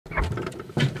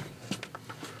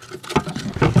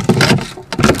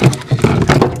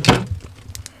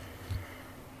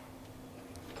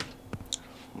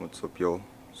y'all?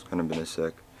 It's kind of been a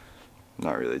sec.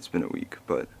 Not really, it's been a week,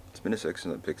 but it's been a sec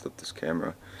since I picked up this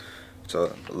camera. It's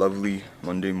a lovely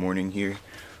Monday morning here,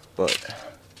 but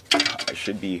I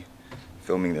should be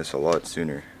filming this a lot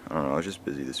sooner. I don't know, I was just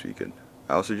busy this weekend.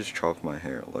 I also just chopped my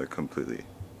hair like completely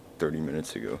 30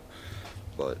 minutes ago,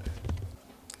 but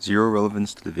zero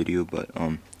relevance to the video, but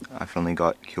I finally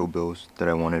got Kill Bills that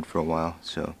I wanted for a while,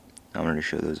 so I wanted to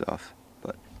show those off.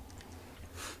 But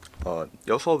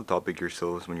y'all saw the topic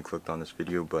yourselves when you clicked on this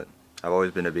video, but I've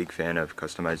always been a big fan of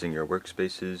customizing your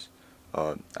workspaces.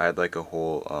 I had like a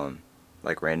whole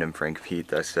like random Frank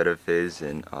Pete aesthetic phase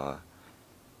in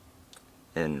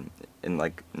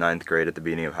like 9th grade at the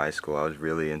beginning of high school. I was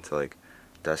really into like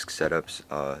desk setups.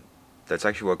 That's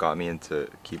actually what got me into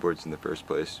keyboards in the first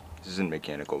place. This isn't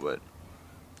mechanical, but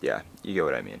yeah, you get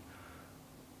what I mean.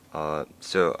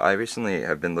 So I recently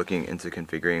have been looking into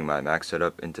configuring my Mac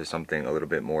setup into something a little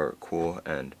bit more cool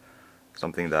and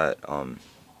something that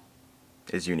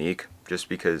is unique, just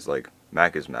because like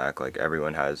Mac is Mac. Like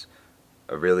everyone has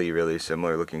a really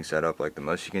similar looking setup. Like the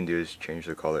most you can do is change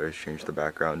the colors, change the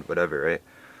background, whatever, right?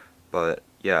 But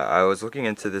yeah, I was looking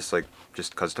into this like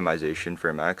just customization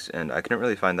for Macs, and I couldn't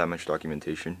really find that much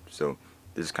documentation. So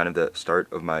this is kind of the start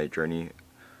of my journey.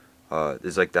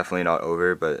 This is like definitely not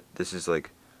over, but this is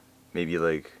like maybe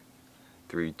like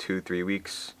 3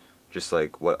 weeks, just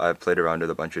like what I've played around with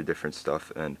a bunch of different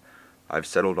stuff, and I've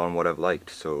settled on what I've liked.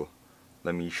 So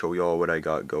let me show y'all what I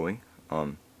got going.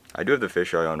 I do have the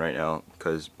fisheye on right now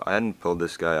because I hadn't pulled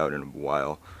this guy out in a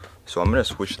while, so I'm gonna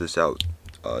switch this out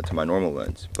to my normal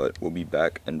lens, but we'll be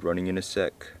back and running in a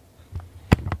sec,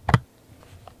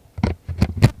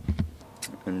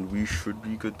 and we should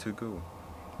be good to go.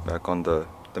 Back on the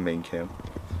main cam.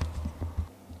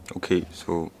 Okay,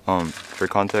 so for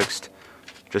context,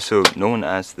 just so no one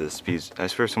asks this, because I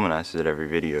swear someone asks it every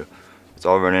video, it's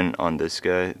all running on this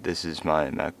guy. This is my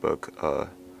MacBook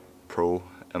Pro,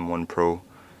 M1 Pro.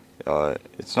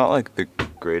 It's not like the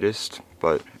greatest,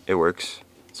 but it works.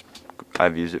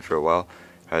 I've used it for a while.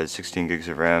 It has 16 gigs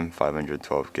of RAM,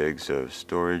 512 gigs of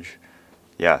storage.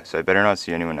 Yeah, so I better not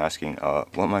see anyone asking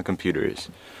what my computer is.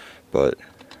 But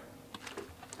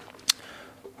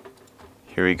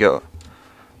here we go.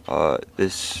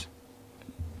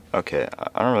 Okay,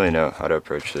 I don't really know how to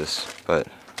approach this, but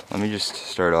let me just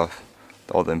start off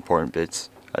with all the important bits.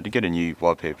 I had to get a new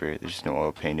wallpaper. There's just no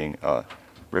oil painting,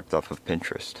 ripped off of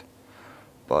Pinterest.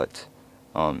 But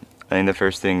I think the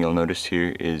first thing you'll notice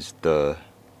here is the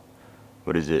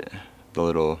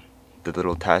little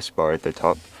taskbar at the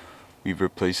top. We've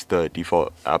replaced the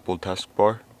default Apple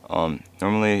taskbar.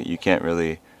 Normally you can't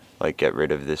really like get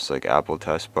rid of this like Apple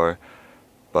taskbar,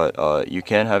 but you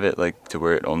can have it like to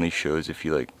where it only shows if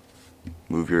you like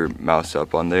move your mouse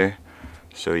up on there.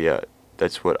 So yeah,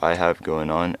 that's what I have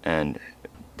going on. And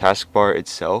taskbar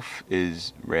itself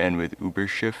is ran with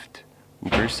ubersicht.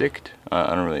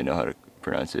 I don't really know how to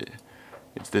pronounce it.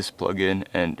 It's this plugin,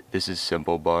 and this is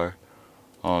simplebar.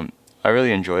 I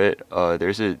really enjoy it.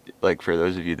 There's a like for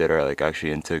those of you that are like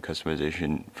actually into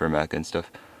customization for Mac and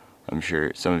stuff, I'm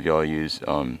sure some of y'all use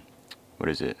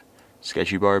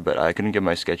Sketchybar, but I couldn't get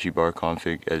my Sketchybar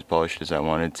config as polished as I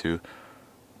wanted to.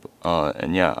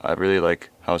 And yeah, I really like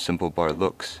how simplebar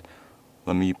looks.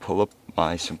 Let me pull up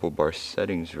my simplebar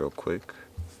settings real quick.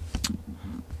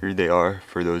 Here they are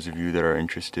for those of you that are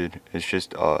interested. It's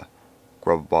just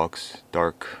grub box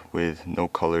dark with no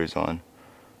colors on,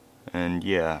 and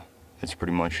yeah, that's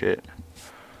pretty much it.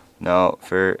 Now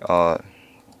for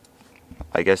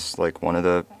I guess like one of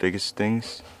the biggest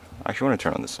things, I actually want to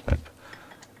turn on this lamp.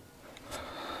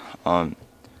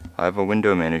 I have a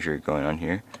window manager going on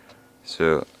here.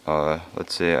 So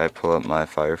let's say I pull up my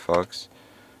Firefox.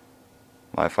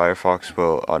 My Firefox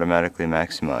will automatically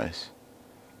maximize.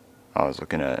 I was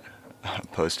looking at a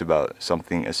post about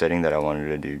a setting that I wanted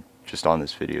to do just on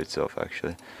this video itself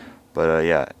actually. But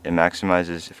yeah, it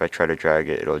maximizes. If I try to drag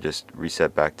it, it'll just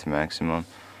reset back to maximum.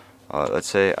 Let's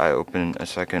say I open a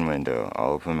second window.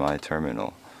 I'll open my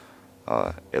terminal.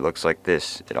 It looks like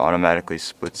this. It automatically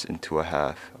splits into a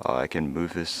half. I can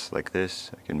move this like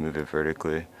this. I can move it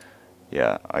vertically.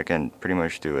 Yeah, I can pretty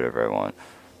much do whatever I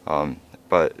want.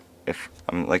 But if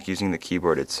I'm like using the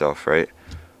keyboard itself, right?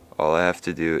 All I have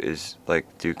to do is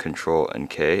like do Control and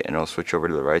K, and I'll switch over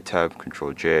to the right tab,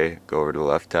 Control J, go over to the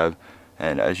left tab,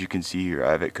 and as you can see here,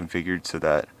 I have it configured so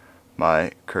that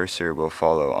my cursor will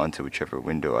follow onto whichever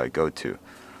window I go to.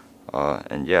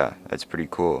 And yeah, that's pretty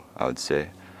cool, I would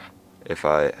say. If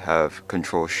I have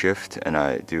Control Shift and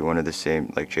I do one of the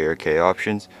same like J or K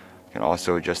options, I can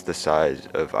also adjust the size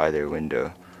of either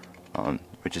window,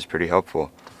 which is pretty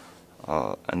helpful.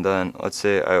 And then let's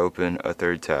say I open a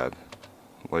third tab.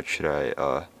 what should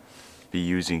I be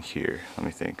using here? Let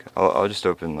me think. I'll just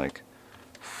open like,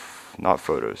 not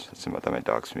photos, that might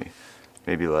dox me.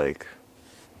 Maybe like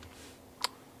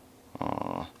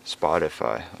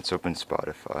Spotify. Let's open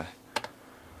Spotify.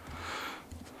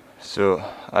 So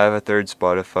I have a third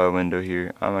Spotify window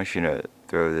here. I'm actually gonna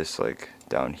throw this like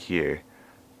down here,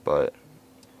 but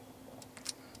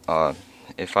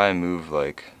if I move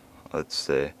like, let's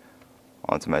say,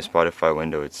 onto my Spotify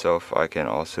window itself, I can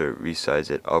also resize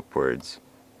it upwards,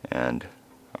 and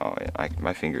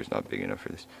my finger's not big enough for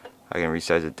this. I can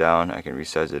resize it down, I can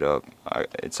resize it up.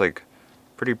 It's like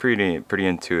pretty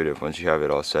intuitive once you have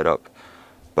it all set up.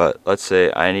 But let's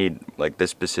say I need like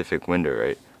this specific window,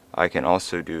 right? I can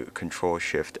also do Control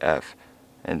Shift F,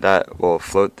 and that will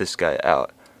float this guy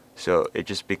out. So it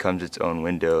just becomes its own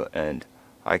window, and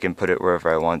I can put it wherever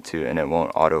I want to, and it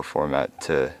won't auto format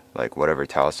to like whatever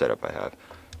tile setup I have.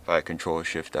 If I Control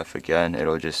Shift F again,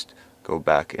 it'll just go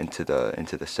back into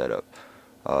the setup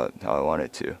how I want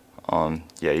it to.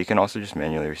 Yeah, you can also just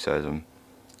manually resize them.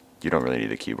 You don't really need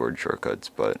the keyboard shortcuts,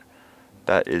 but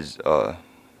that is what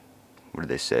do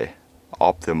they say?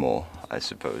 Optimal, I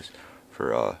suppose,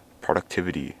 for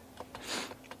productivity.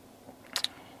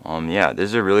 Yeah, this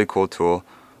is a really cool tool.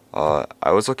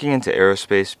 I was looking into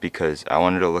aerospace because I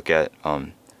wanted to look at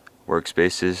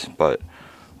workspaces, but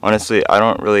honestly, I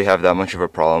don't really have that much of a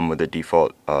problem with the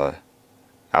default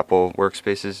Apple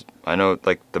workspaces. I know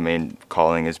like the main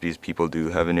calling is because people do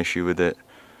have an issue with it.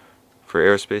 For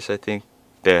aerospace, I think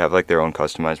they have like their own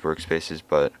customized workspaces,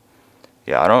 but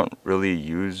yeah, I don't really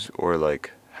use or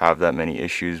like have that many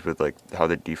issues with like how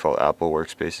the default Apple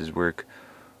workspaces work.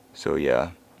 So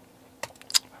yeah,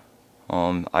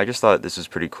 I just thought this is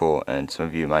pretty cool, and some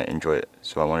of you might enjoy it,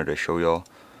 so I wanted to show y'all.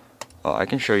 I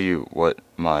can show you what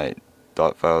my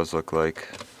dot files look like.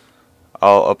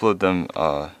 I'll upload them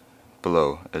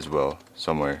below as well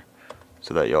somewhere,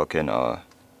 so that y'all can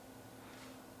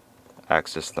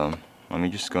access them. Let me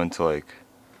just go into like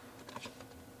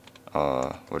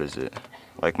what is it,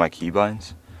 like my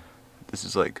keybinds. This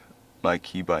is like my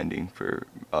key binding for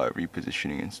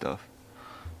repositioning and stuff.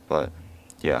 But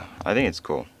yeah, I think it's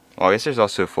cool. Well, I guess there's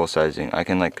also full sizing. I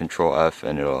can like Control F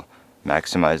and it'll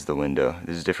maximize the window.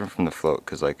 This is different from the float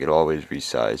because like it'll always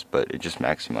resize, but it just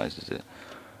maximizes it.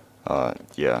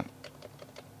 Yeah.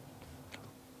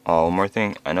 One more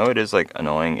thing, I know it is like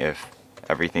annoying if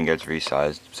everything gets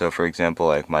resized. So for example,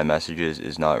 like my messages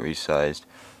is not resized.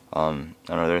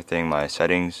 Another thing, my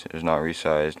settings is not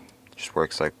resized. It just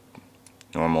works like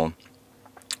normal.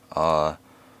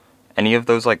 Any of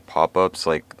those like pop-ups,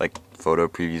 like photo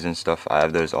previews and stuff, I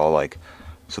have those all like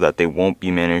so that they won't be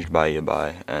managed by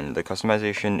yabai, and the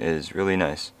customization is really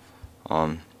nice.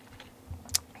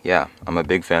 Yeah, I'm a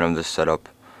big fan of this setup.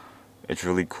 It's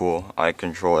really cool. I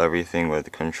control everything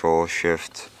with Control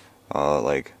Shift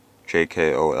like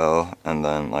JKOL, and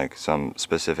then like some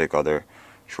specific other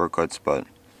shortcuts, but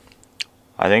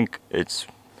I think it's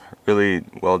really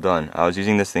well done. I was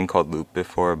using this thing called Loop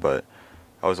before, but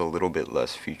I was a little bit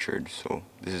less featured, so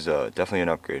this is definitely an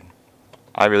upgrade.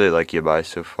 I really like yabai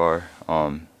so far.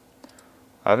 I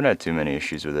haven't had too many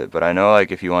issues with it, but I know like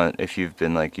if you've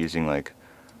been like using like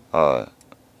a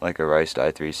Rice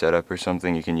i3 setup or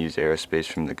something, you can use aerospace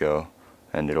from the go,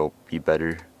 and it'll be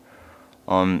better.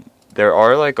 There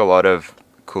are like a lot of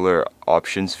cooler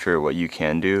options for what you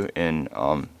can do in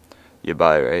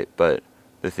yabai, right? But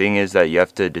the thing is that you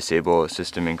have to disable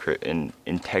system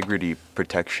integrity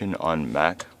protection on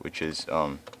Mac, which is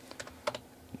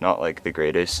not like the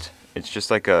greatest. It's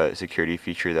just like a security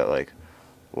feature that like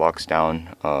locks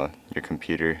down your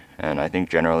computer, and I think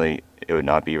generally it would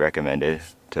not be recommended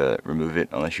to remove it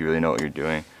unless you really know what you're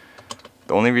doing.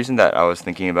 The only reason that I was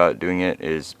thinking about doing it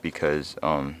is because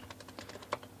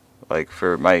like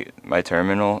for my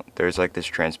terminal, there's like this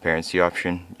transparency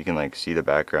option. You can like see the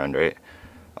background, right?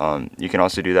 You can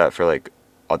also do that for like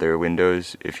other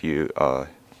windows if you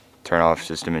turn off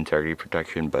system integrity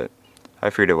protection, but I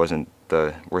figured it wasn't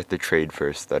worth the trade for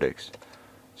aesthetics.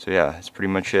 So yeah, that's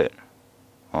pretty much it.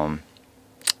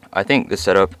 I think this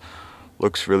setup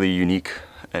looks really unique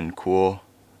and cool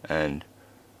and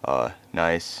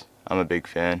nice. I'm a big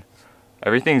fan.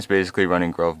 Everything's basically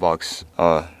running Grovebox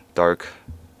dark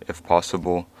if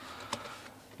possible.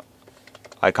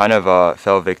 I kind of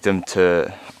fell victim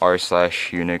to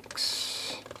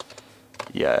r/Unix.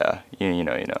 Yeah, you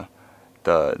know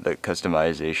the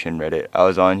customization Reddit. I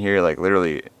was on here like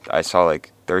literally I saw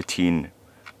like 13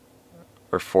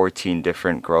 or 14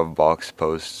 different Grovebox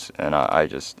posts, and I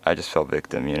just fell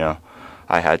victim, you know.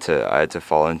 I had to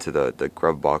fall into the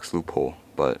Grovebox loophole.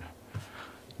 But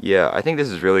yeah, I think this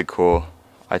is really cool.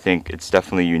 I think it's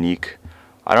definitely unique.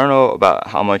 I don't know about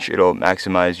how much it'll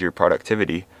maximize your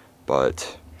productivity,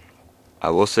 but I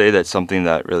will say that something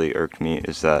that really irked me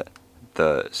is that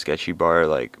the sketchy bar,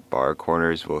 like bar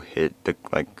corners, will hit the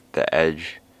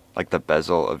edge, like the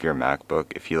bezel of your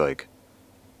MacBook if you like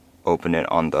open it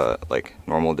on the like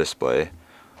normal display.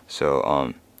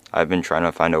 So I've been trying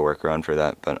to find a workaround for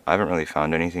that, but I haven't really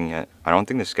found anything yet. I don't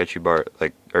think the sketchy bar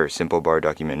or simple bar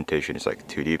documentation is like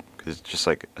too deep because it's just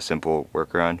like a simple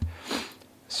workaround.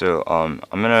 So I'm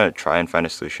gonna try and find a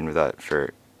solution with that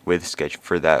with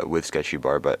sketchy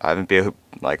bar, but I haven't been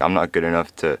like I'm not good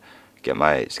enough to get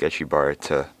my sketchy bar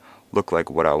to look like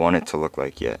what I want it to look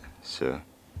like yet. So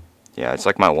yeah, it's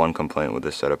like my one complaint with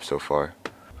this setup so far.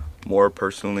 More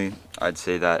personally, I'd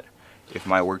say that if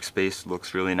my workspace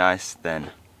looks really nice,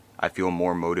 then I feel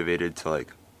more motivated to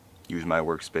like use my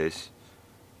workspace.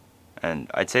 And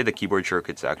I'd say the keyboard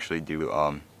shortcuts actually do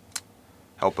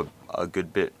help a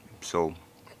good bit. So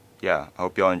yeah, I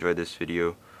hope y'all enjoyed this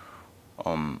video.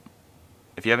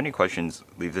 If you have any questions,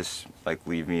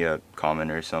 leave me a comment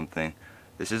or something.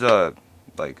 This is a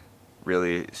like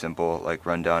really simple like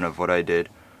rundown of what I did.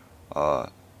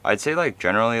 I'd say like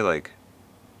generally like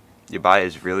yabai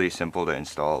is really simple to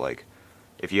install. Like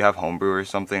if you have homebrew or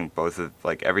something,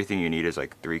 everything you need is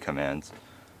like 3 commands.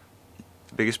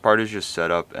 The biggest part is just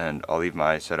setup, and I'll leave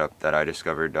my setup that I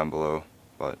discovered down below.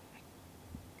 But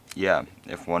yeah,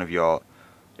 if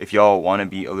y'all want to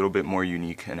be a little bit more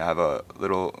unique and have a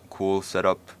little cool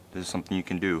setup, this is something you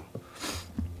can do.